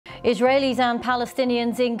Israelis and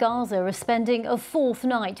Palestinians in Gaza are spending a fourth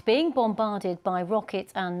night being bombarded by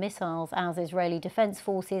rockets and missiles as Israeli defence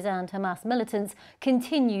forces and Hamas militants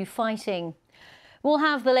continue fighting. We'll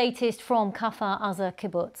have the latest from Kfar Aza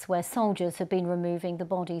kibbutz, where soldiers have been removing the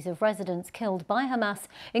bodies of residents killed by Hamas,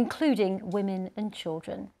 including women and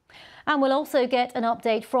children. And we'll also get an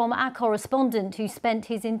update from our correspondent who spent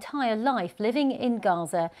his entire life living in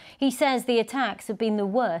Gaza. He says the attacks have been the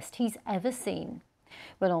worst he's ever seen.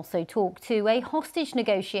 We'll also talk to a hostage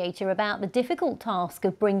negotiator about the difficult task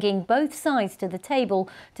of bringing both sides to the table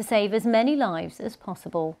to save as many lives as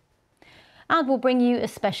possible. And we'll bring you a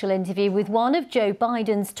special interview with one of Joe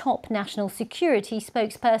Biden's top national security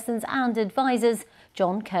spokespersons and advisors,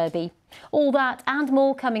 John Kirby. All that and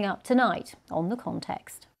more coming up tonight on The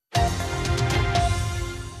Context.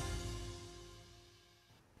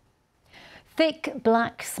 Thick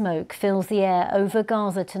black smoke fills the air over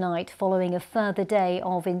Gaza tonight following a further day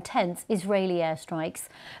of intense Israeli airstrikes.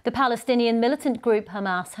 The Palestinian militant group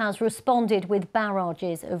Hamas has responded with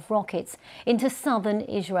barrages of rockets into southern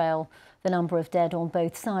Israel. The number of dead on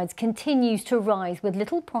both sides continues to rise with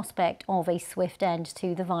little prospect of a swift end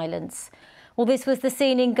to the violence. Well, this was the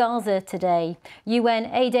scene in Gaza today. UN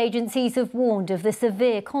aid agencies have warned of the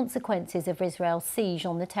severe consequences of Israel's siege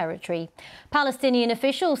on the territory. Palestinian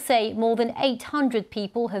officials say more than 800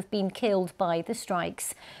 people have been killed by the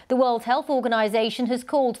strikes. The World Health Organization has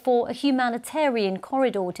called for a humanitarian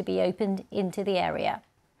corridor to be opened into the area.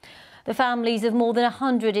 The families of more than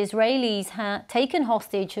 100 Israelis taken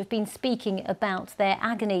hostage have been speaking about their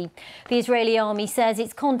agony. The Israeli army says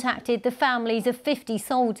it's contacted the families of 50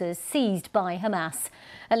 soldiers seized by Hamas.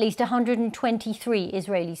 At least 123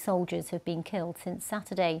 Israeli soldiers have been killed since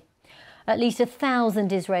Saturday. At least 1,000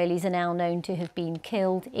 Israelis are now known to have been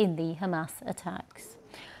killed in the Hamas attacks.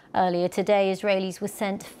 Earlier today, Israelis were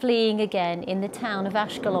sent fleeing again in the town of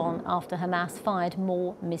Ashkelon after Hamas fired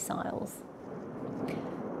more missiles.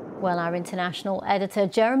 Well, our international editor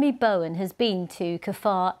Jeremy Bowen has been to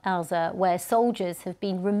Kfar Aza, where soldiers have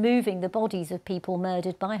been removing the bodies of people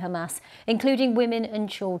murdered by Hamas, including women and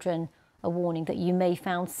children. A warning that you may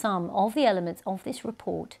find some of the elements of this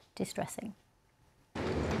report distressing.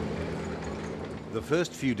 The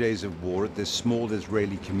first few days of war at this small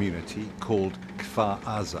Israeli community called Kfar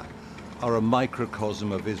Aza are a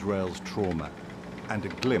microcosm of Israel's trauma and a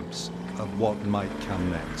glimpse of what might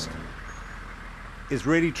come next.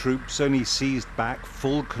 Israeli troops only seized back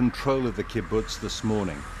full control of the kibbutz this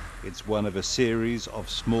morning. It's one of a series of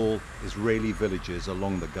small Israeli villages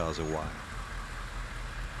along the Gaza wire.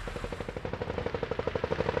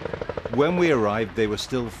 When we arrived, they were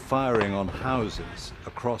still firing on houses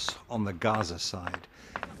across on the Gaza side.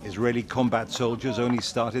 Israeli combat soldiers only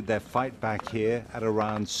started their fight back here at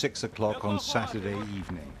around 6 o'clock on Saturday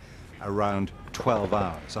evening, around 12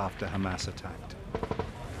 hours after Hamas attacked.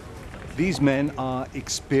 These men are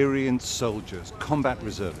experienced soldiers, combat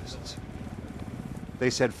reservists. They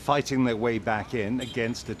said fighting their way back in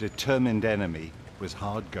against a determined enemy was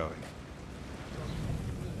hard going.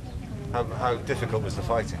 How difficult was the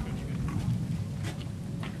fighting?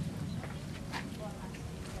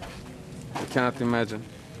 I cannot imagine.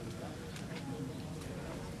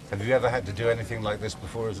 Have you ever had to do anything like this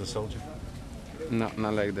before as a soldier? No,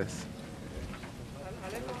 not like this.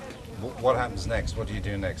 What happens next? What do you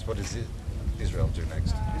do next? What does Israel do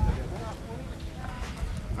next?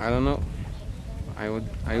 I don't know. I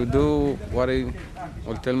would do what he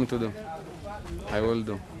will tell me to do. I will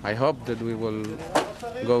do. I hope that we will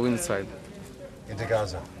go inside. Into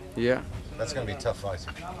Gaza? Yeah. That's going to be tough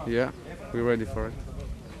fighting. Yeah, we're ready for it.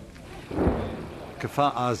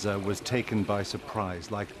 Kfar Aza was taken by surprise,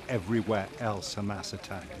 like everywhere else Hamas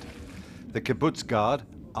attacked. The kibbutz guard,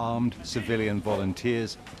 armed civilian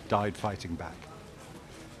volunteers, died fighting back.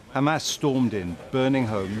 Hamas stormed in, burning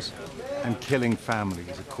homes and killing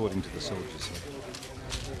families, according to the soldiers.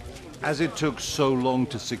 As it took so long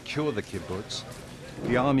to secure the kibbutz,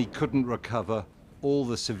 the army couldn't recover all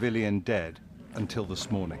the civilian dead until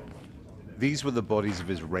this morning. These were the bodies of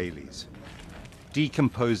Israelis.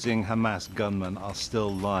 Decomposing Hamas gunmen are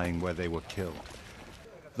still lying where they were killed.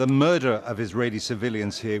 The murder of Israeli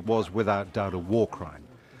civilians here was without doubt a war crime.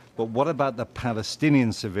 But what about the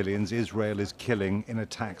Palestinian civilians Israel is killing in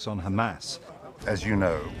attacks on Hamas? As you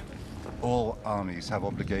know, all armies have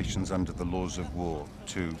obligations under the laws of war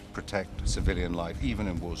to protect civilian life, even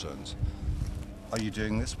in war zones. Are you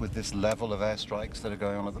doing this with this level of airstrikes that are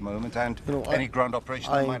going on at the moment, and any ground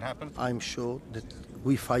operation that might happen? I'm sure that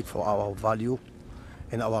we fight for our value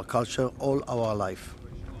and our culture all our life.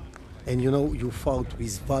 And you fought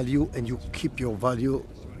with value and you keep your value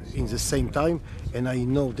in the same time, and I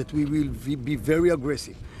know that we will be very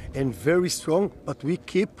aggressive and very strong, but we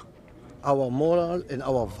keep our moral and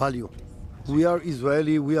our value. We are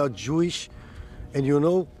Israeli, we are Jewish, and you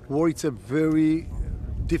know, war is a very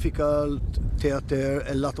difficult theater,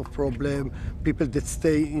 a lot of problem. People that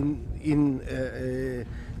stay in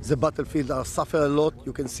the battlefield are suffer a lot.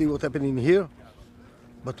 You can see what happening here,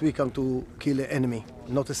 but we come to kill an enemy,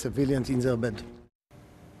 not a civilian in their bed.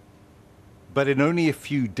 But in only a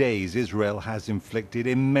few days, Israel has inflicted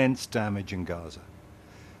immense damage in Gaza.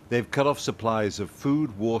 They've cut off supplies of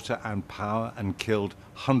food, water and power and killed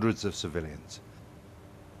hundreds of civilians.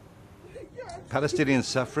 Palestinian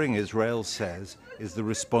suffering, Israel says, is the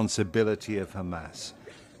responsibility of Hamas.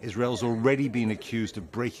 Israel's already been accused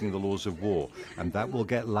of breaking the laws of war, and that will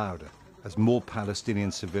get louder as more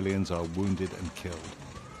Palestinian civilians are wounded and killed.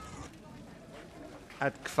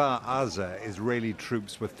 At Kfar Aza, Israeli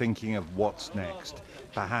troops were thinking of what's next,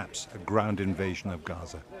 perhaps a ground invasion of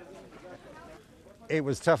Gaza. It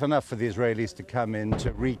was tough enough for the Israelis to come in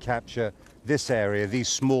to recapture this area, these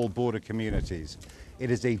small border communities. It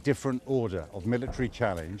is a different order of military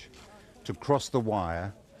challenge to cross the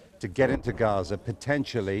wire, to get into Gaza,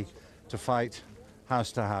 potentially to fight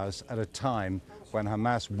house to house at a time when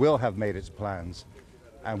Hamas will have made its plans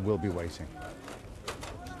and will be waiting.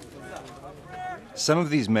 Some of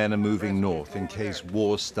these men are moving north in case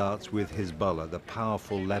war starts with Hezbollah, the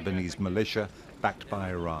powerful Lebanese militia backed by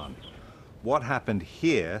Iran. What happened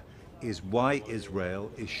here is why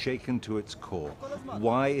Israel is shaken to its core,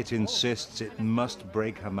 why it insists it must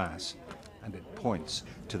break Hamas, and it points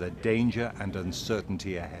to the danger and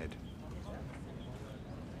uncertainty ahead.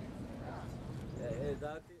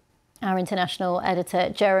 Our international editor,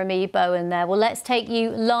 Jeremy Bowen there. Well, let's take you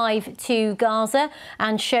live to Gaza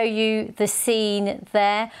and show you the scene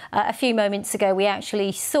there. A few moments ago, we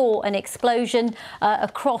actually saw an explosion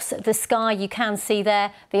across the sky. You can see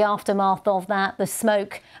there the aftermath of that, the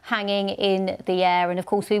smoke hanging in the air. And of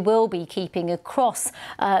course, we will be keeping across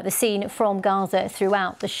the scene from Gaza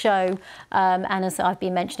throughout the show. And as I've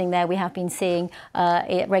been mentioning there, we have been seeing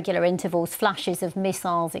at regular intervals flashes of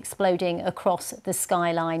missiles exploding across the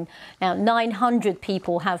skyline. Now, 900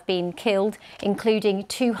 people have been killed, including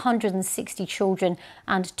 260 children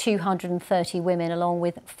and 230 women, along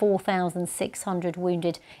with 4,600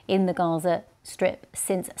 wounded in the Gaza Strip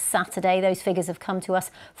since Saturday. Those figures have come to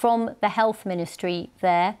us from the health ministry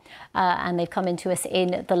there, and they've come into us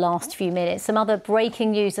in the last few minutes. Some other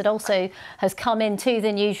breaking news that also has come into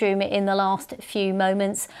the newsroom in the last few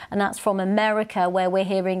moments, and that's from America, where we're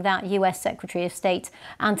hearing that US Secretary of State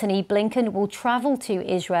Antony Blinken will travel to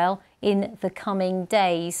Israel in the coming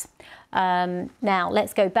days. Now,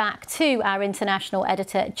 let's go back to our international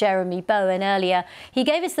editor, Jeremy Bowen. Earlier, he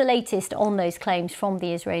gave us the latest on those claims from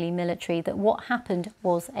the Israeli military that what happened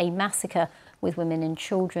was a massacre with women and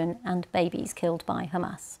children and babies killed by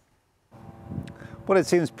Hamas. Well, it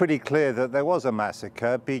seems pretty clear that there was a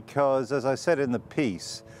massacre because, as I said in the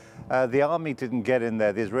piece, the army didn't get in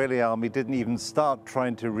there. The Israeli army didn't even start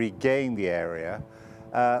trying to regain the area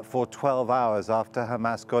for 12 hours after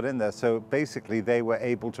Hamas got in there. So basically they were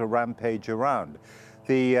able to rampage around.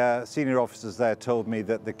 The senior officers there told me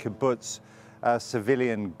that the kibbutz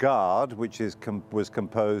civilian guard, which was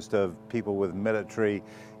composed of people with military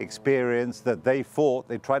experience, that they fought,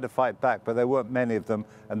 they tried to fight back, but there weren't many of them,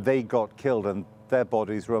 and they got killed, and their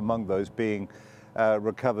bodies were among those being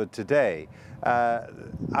recovered today.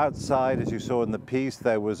 Outside, as you saw in the piece,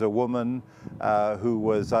 there was a woman who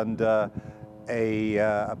was under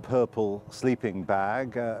a purple sleeping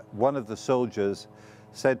bag. One of the soldiers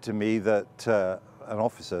said to me that, an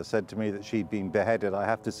officer said to me that she'd been beheaded. I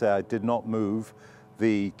have to say I did not move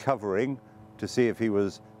the covering to see if he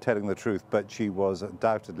was telling the truth, but she was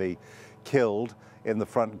undoubtedly killed in the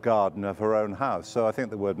front garden of her own house. So I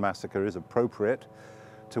think the word massacre is appropriate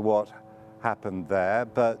to what happened there.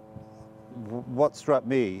 But what struck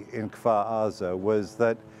me in Kfar Aza was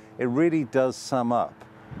that it really does sum up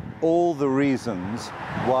all the reasons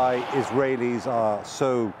why Israelis are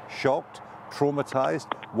so shocked, traumatized,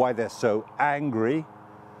 why they're so angry,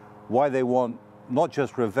 why they want not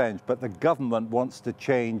just revenge, but the government wants to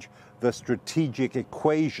change the strategic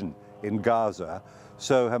equation in Gaza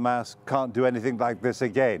so Hamas can't do anything like this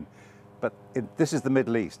again. But this is the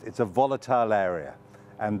Middle East. It's a volatile area,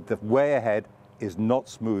 and the way ahead is not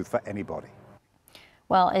smooth for anybody.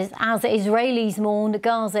 Well, as Israelis mourn,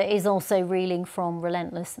 Gaza is also reeling from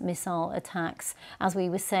relentless missile attacks. As we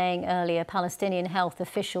were saying earlier, Palestinian health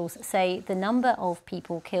officials say the number of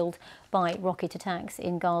people killed by rocket attacks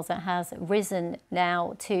in Gaza has risen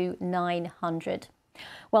now to 900.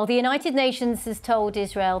 Well, the United Nations has told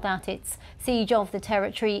Israel that its siege of the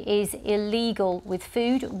territory is illegal, with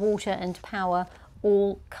food, water and power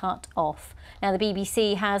all cut off. Now, the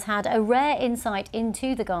BBC has had a rare insight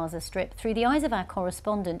into the Gaza Strip through the eyes of our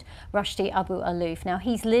correspondent, Rushdie Abu-Alouf. Now,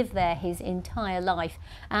 he's lived there his entire life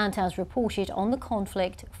and has reported on the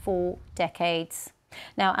conflict for decades.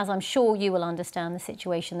 Now, as I'm sure you will understand, the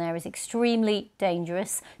situation there is extremely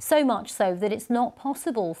dangerous, so much so that it's not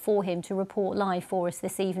possible for him to report live for us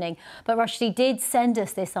this evening. But Rushdie did send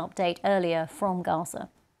us this update earlier from Gaza.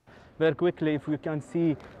 Very quickly, if we can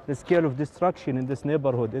see the scale of destruction in this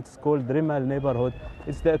neighborhood, it's called Rimal neighborhood.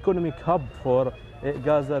 It's the economic hub for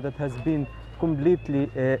Gaza that has been completely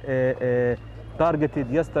targeted.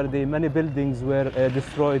 Yesterday, many buildings were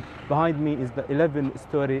destroyed. Behind me is the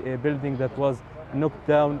 11-story building that was knocked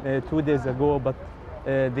down 2 days ago, but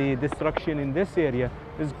the destruction in this area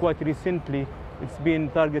is quite recently. It's been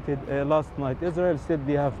targeted last night. Israel said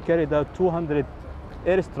they have carried out 200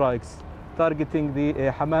 airstrikes targeting the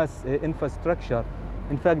Hamas infrastructure.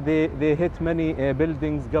 In fact, they hit many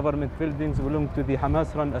buildings, government buildings belong to the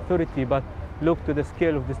Hamas-run authority, but look to the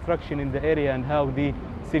scale of destruction in the area and how the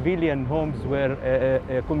civilian homes were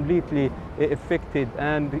completely affected,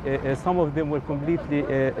 and some of them were completely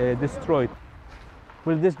destroyed.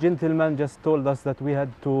 Well, this gentleman just told us that we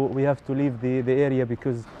have to leave the area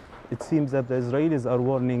because it seems that the Israelis are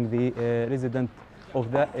warning the resident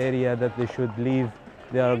of that area that they should leave.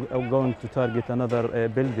 They are going to target another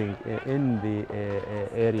building in the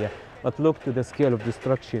area. But look to the scale of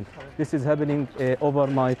destruction. This is happening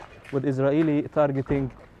overnight with Israeli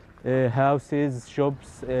targeting houses,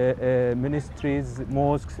 shops, ministries,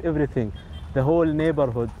 mosques, everything. The whole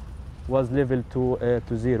neighborhood was leveled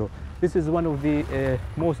to zero. This is one of the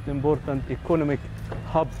most important economic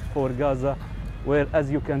hubs for Gaza, where,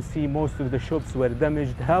 as you can see, most of the shops were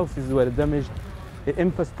damaged, houses were damaged,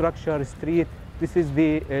 infrastructure, street. This is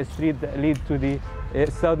the street that leads to the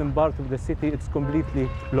southern part of the city. It's completely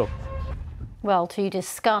blocked. Well, to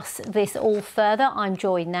discuss this all further, I'm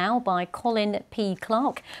joined now by Colin P.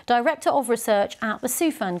 Clark, Director of Research at the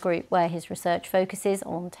Soufan Group, where his research focuses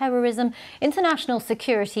on terrorism, international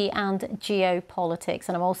security and geopolitics.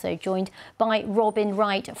 And I'm also joined by Robin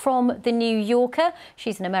Wright from The New Yorker.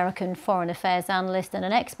 She's an American foreign affairs analyst and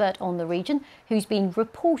an expert on the region who's been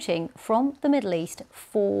reporting from the Middle East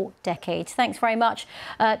for decades. Thanks very much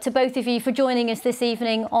to both of you for joining us this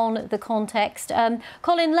evening on The Context.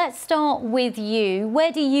 Colin, let's start with you.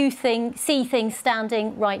 Where do you see things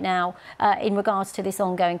standing right now in regards to this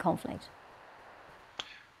ongoing conflict?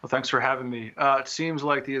 Well, thanks for having me. It seems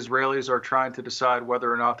like the Israelis are trying to decide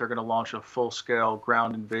whether or not they're going to launch a full-scale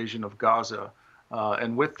ground invasion of Gaza.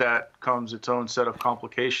 And with that comes its own set of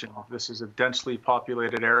complications. This is a densely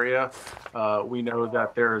populated area. We know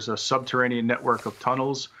that there's a subterranean network of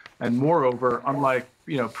tunnels. And moreover, unlike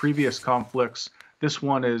previous conflicts, this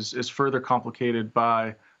one is further complicated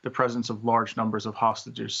by the presence of large numbers of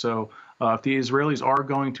hostages. So if the Israelis are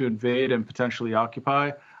going to invade and potentially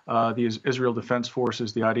occupy, the Israel Defense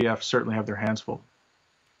Forces, the IDF, certainly have their hands full.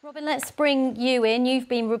 Robin, let's bring you in. You've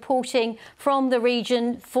been reporting from the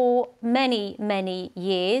region for many, many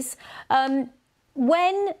years.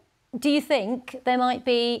 When do you think there might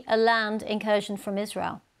be a land incursion from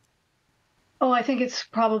Israel? Oh, I think it's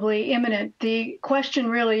probably imminent. The question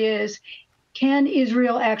really is, can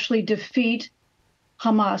Israel actually defeat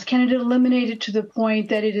Hamas? Can it eliminate it to the point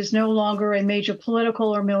that it is no longer a major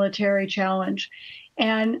political or military challenge?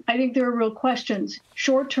 And I think there are real questions.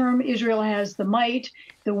 Short term, Israel has the might,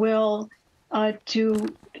 the will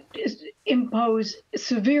to impose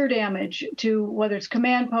severe damage to whether it's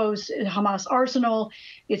command posts, Hamas arsenal,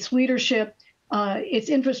 its leadership, its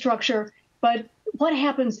infrastructure. But what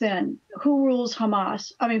happens then? Who rules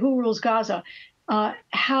Hamas? I mean, who rules Gaza?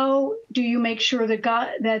 How do you make sure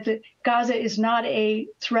that Gaza is not a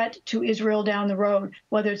threat to Israel down the road,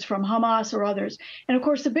 whether it's from Hamas or others? And of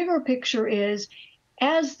course, the bigger picture is,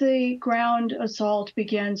 as the ground assault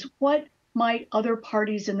begins, what might other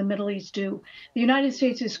parties in the Middle East do? The United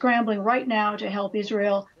States is scrambling right now to help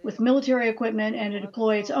Israel with military equipment and to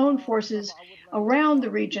deploy its own forces around the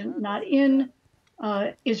region, not in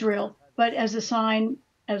Israel, but as a sign,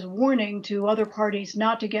 as a warning to other parties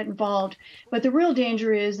not to get involved. But the real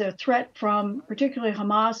danger is the threat from particularly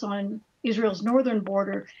Hamas on Israel's northern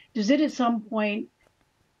border. Does it at some point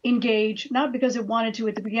engage, not because it wanted to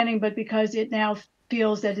at the beginning, but because it now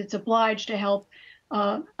feels that it's obliged to help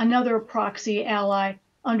another proxy ally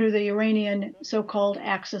under the Iranian so-called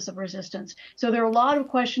axis of resistance? So there are a lot of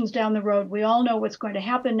questions down the road. We all know what's going to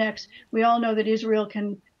happen next. We all know that Israel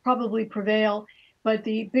can probably prevail. But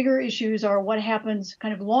the bigger issues are what happens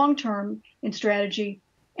kind of long-term in strategy,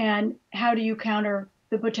 and how do you counter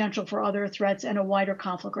the potential for other threats and a wider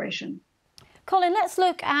conflagration? Colin, let's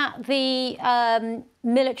look at the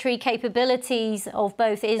military capabilities of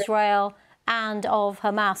both Israel and of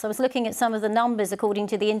Hamas. I was looking at some of the numbers according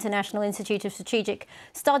to the International Institute of Strategic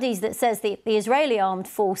Studies that says the Israeli armed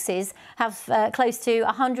forces have close to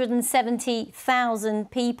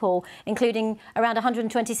 170,000 people, including around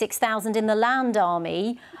 126,000 in the land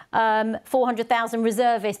army, 400,000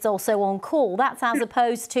 reservists also on call. That's as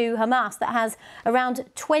opposed to Hamas that has around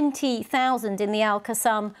 20,000 in the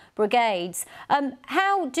Al-Qassam brigades.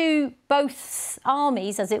 How do both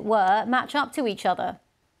armies, as it were, match up to each other?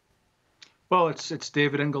 Well, it's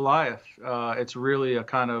David and Goliath. It's really a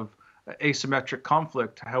kind of asymmetric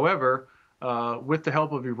conflict. However, with the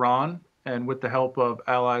help of Iran and with the help of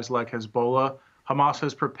allies like Hezbollah, Hamas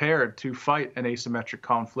has prepared to fight an asymmetric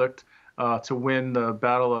conflict to win the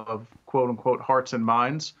battle of quote-unquote hearts and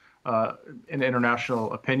minds in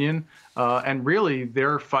international opinion. And really,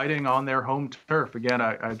 they're fighting on their home turf. Again,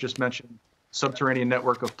 I just mentioned subterranean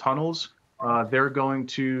network of tunnels. They're going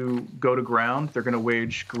to go to ground. They're going to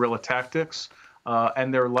wage guerrilla tactics,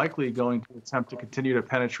 and they're likely going to attempt to continue to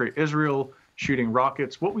penetrate Israel, shooting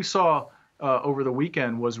rockets. What we saw over the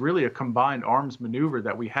weekend was really a combined arms maneuver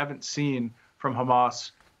that we haven't seen from Hamas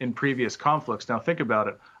in previous conflicts. Now, think about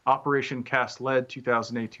it. Operation Cast Lead,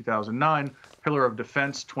 2008-2009, Pillar of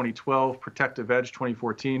Defense, 2012, Protective Edge,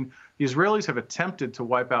 2014. The Israelis have attempted to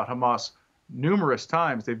wipe out Hamas numerous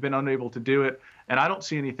times. They've been unable to do it. And I don't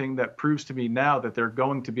see anything that proves to me now that they're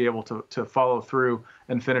going to be able to follow through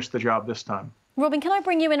and finish the job this time. Robin, can I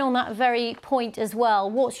bring you in on that very point as well?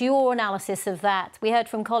 What's your analysis of that? We heard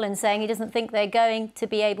from Colin saying he doesn't think they're going to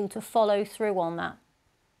be able to follow through on that.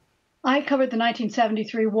 I covered the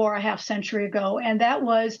 1973 war a half century ago, and that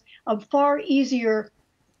was a far easier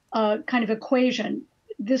kind of equation.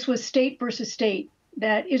 This was state versus state,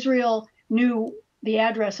 that Israel knew the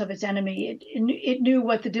address of its enemy. It knew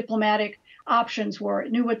what the diplomatic options were.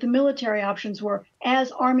 It knew what the military options were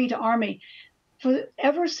as army to army.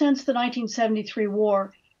 Ever since the 1973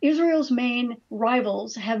 war, Israel's main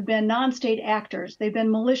rivals have been non-state actors. They've been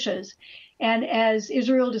militias. And as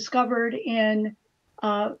Israel discovered in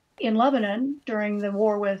Lebanon during the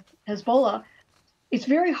war with Hezbollah, it's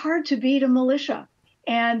very hard to beat a militia.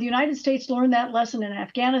 And the United States learned that lesson in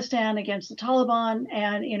Afghanistan against the Taliban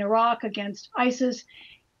and in Iraq against ISIS.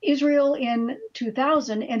 Israel in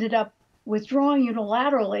 2000 ended up withdrawing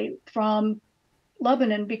unilaterally from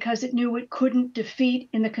Lebanon because it knew it couldn't defeat,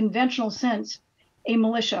 in the conventional sense, a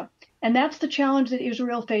militia. And that's the challenge that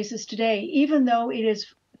Israel faces today, even though it is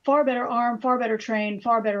far better armed, far better trained,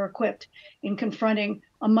 far better equipped in confronting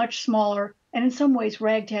a much smaller and in some ways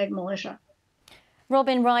ragtag militia.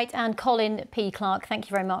 Robin Wright and Colin P. Clark, thank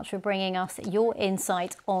you very much for bringing us your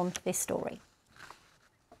insight on this story.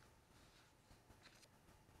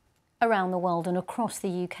 Around the world and across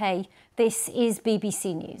the UK, this is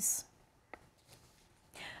BBC News.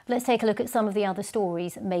 Let's take a look at some of the other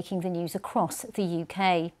stories making the news across the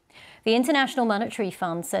UK. The International Monetary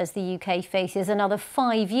Fund says the UK faces another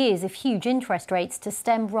 5 years of huge interest rates to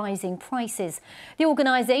stem rising prices. The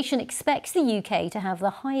organisation expects the UK to have the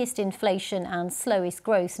highest inflation and slowest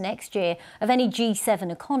growth next year of any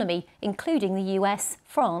G7 economy, including the US,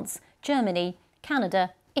 France, Germany,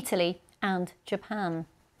 Canada, Italy and Japan.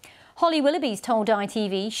 Holly Willoughby's told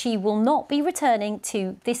ITV she will not be returning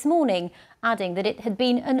to This Morning, adding that it had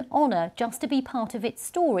been an honour just to be part of its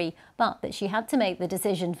story, but that she had to make the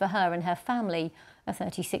decision for her and her family. A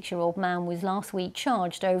 36-year-old man was last week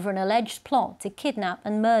charged over an alleged plot to kidnap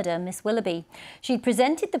and murder Miss Willoughby. She'd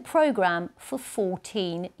presented the programme for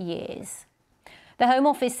 14 years. The Home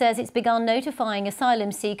Office says it's begun notifying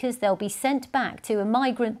asylum seekers they'll be sent back to a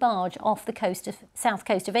migrant barge off the south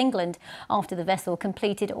coast of England after the vessel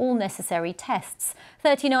completed all necessary tests.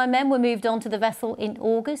 39 men were moved onto the vessel in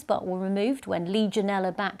August but were removed when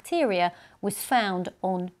Legionella bacteria was found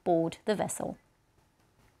on board the vessel.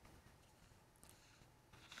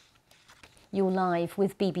 You're live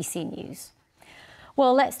with BBC News.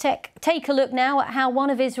 Well, let's take a look now at how one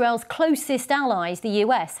of Israel's closest allies, the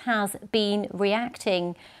US, has been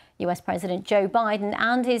reacting. US President Joe Biden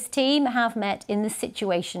and his team have met in the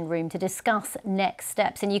Situation Room to discuss next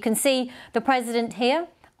steps. And you can see the president here.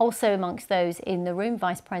 Also amongst those in the room,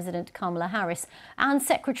 Vice President Kamala Harris and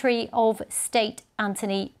Secretary of State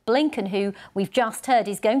Antony Blinken, who we've just heard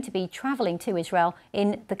is going to be travelling to Israel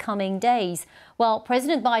in the coming days. Well,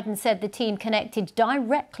 President Biden said the team connected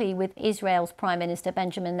directly with Israel's Prime Minister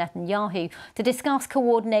Benjamin Netanyahu to discuss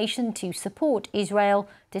coordination to support Israel,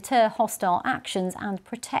 deter hostile actions and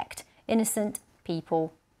protect innocent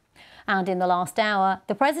people. And in the last hour,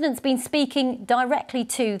 the president's been speaking directly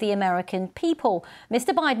to the American people.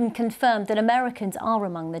 Mr. Biden confirmed that Americans are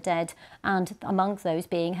among the dead and among those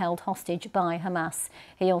being held hostage by Hamas.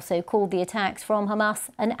 He also called the attacks from Hamas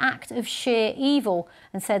an act of sheer evil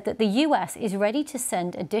and said that the US is ready to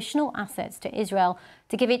send additional assets to Israel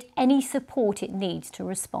to give it any support it needs to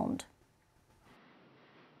respond.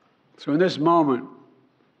 So in this moment,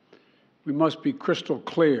 we must be crystal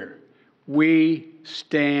clear. We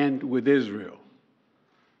stand with Israel.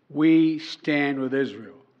 We stand with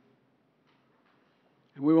Israel.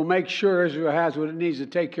 And we will make sure Israel has what it needs to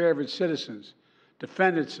take care of its citizens,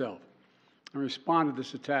 defend itself, and respond to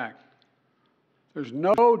this attack. There's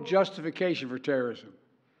no justification for terrorism.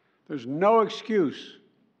 There's no excuse.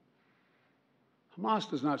 Hamas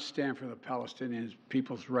does not stand for the Palestinian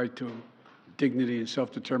people's right to dignity and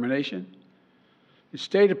self-determination. Its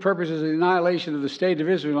stated purpose is the annihilation of the state of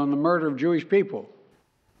Israel and the murder of Jewish people.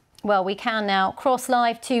 Well, we can now cross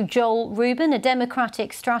live to Joel Rubin, a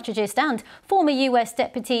Democratic strategist and former US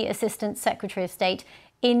Deputy Assistant Secretary of State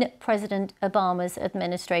in President Obama's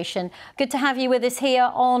administration. Good to have you with us here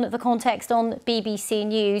on The Context on BBC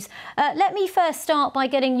News. Let me first start by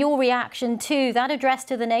getting your reaction to that address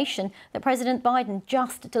to the nation that President Biden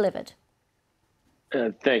just delivered.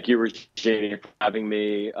 Thank you, Regina, for having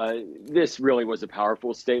me. This really was a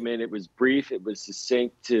powerful statement. It was brief. It was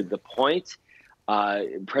succinct to the point.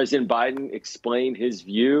 President Biden explained his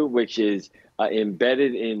view, which is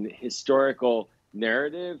embedded in historical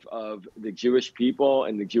narrative of the Jewish people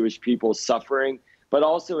and the Jewish people's suffering, but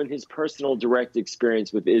also in his personal direct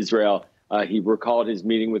experience with Israel. He recalled his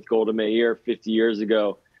meeting with Golda Meir 50 years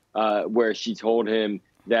ago, where she told him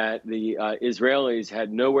that the Israelis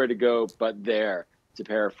had nowhere to go but there, to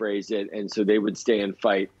paraphrase it, and so they would stay and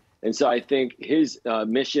fight. And so I think his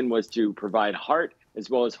mission was to provide heart as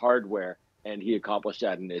well as hardware, and he accomplished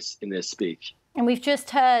that in this speech. And we've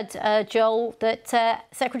just heard, Joel, that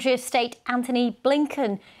Secretary of State Antony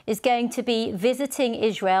Blinken is going to be visiting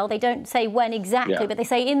Israel. They don't say when exactly, but they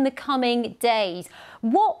say in the coming days.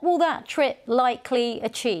 What will that trip likely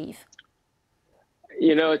achieve?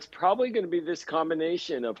 You know, it's probably going to be this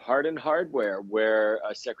combination of heart and hardware, where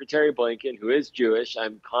Secretary Blinken, who is Jewish,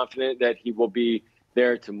 I'm confident that he will be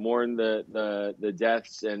there to mourn the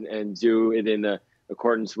deaths and do it in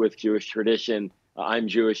accordance with Jewish tradition. I'm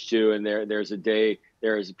Jewish too, and there is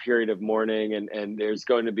a period of mourning, and there's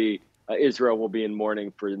going to be, Israel will be in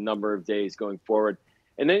mourning for a number of days going forward.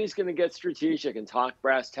 And then he's going to get strategic and talk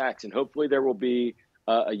brass tacks, and hopefully there will be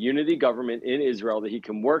a unity government in Israel that he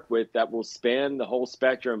can work with that will span the whole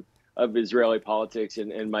spectrum of Israeli politics.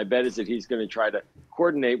 And my bet is that he's going to try to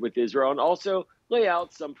coordinate with Israel and also lay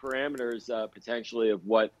out some parameters potentially of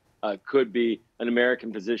what could be an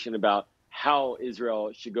American position about how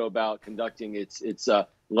Israel should go about conducting its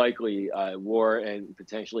likely war and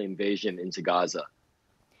potentially invasion into Gaza.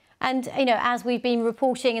 And, you know, as we've been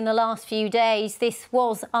reporting in the last few days, this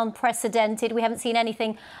was unprecedented. We haven't seen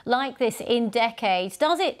anything like this in decades.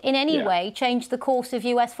 Does it in any way change the course of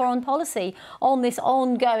US foreign policy on this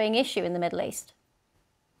ongoing issue in the Middle East?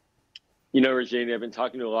 You know, Regina, I've been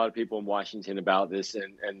talking to a lot of people in Washington about this,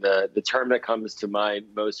 and the term that comes to mind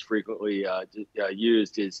most frequently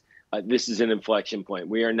used is this is an inflection point.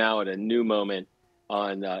 We are now at a new moment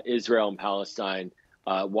on Israel and Palestine.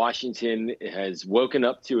 Washington has woken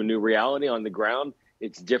up to a new reality on the ground.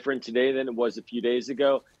 It's different today than it was a few days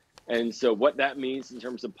ago. And so what that means in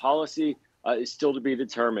terms of policy is still to be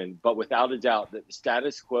determined. But without a doubt that the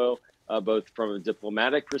status quo, both from a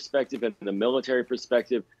diplomatic perspective and a military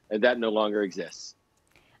perspective, that no longer exists.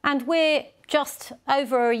 And we're just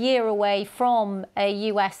over a year away from a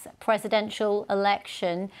US presidential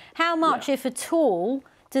election. How much, if at all,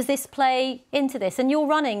 does this play into this? And you're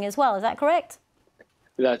running as well, is that correct?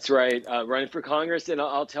 That's right. Running for Congress. And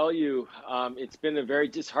I'll tell you, it's been a very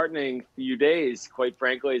disheartening few days, quite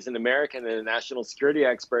frankly, as an American and a national security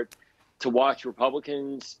expert, to watch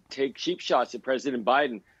Republicans take cheap shots at President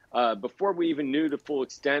Biden. Before we even knew the full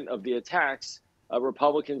extent of the attacks,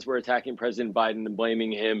 Republicans were attacking President Biden and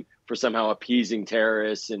blaming him for somehow appeasing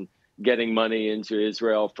terrorists and getting money into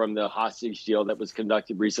Israel from the hostage deal that was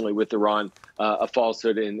conducted recently with Iran, a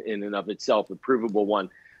falsehood in and of itself, a provable one.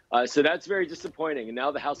 So that's very disappointing. And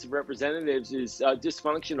now the House of Representatives is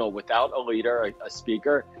dysfunctional without a leader, a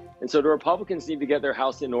speaker. And so the Republicans need to get their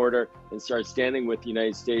house in order and start standing with the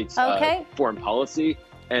United States foreign policy.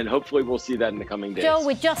 And hopefully we'll see that in the coming days. Joel,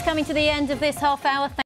 we're just coming to the end of this half hour.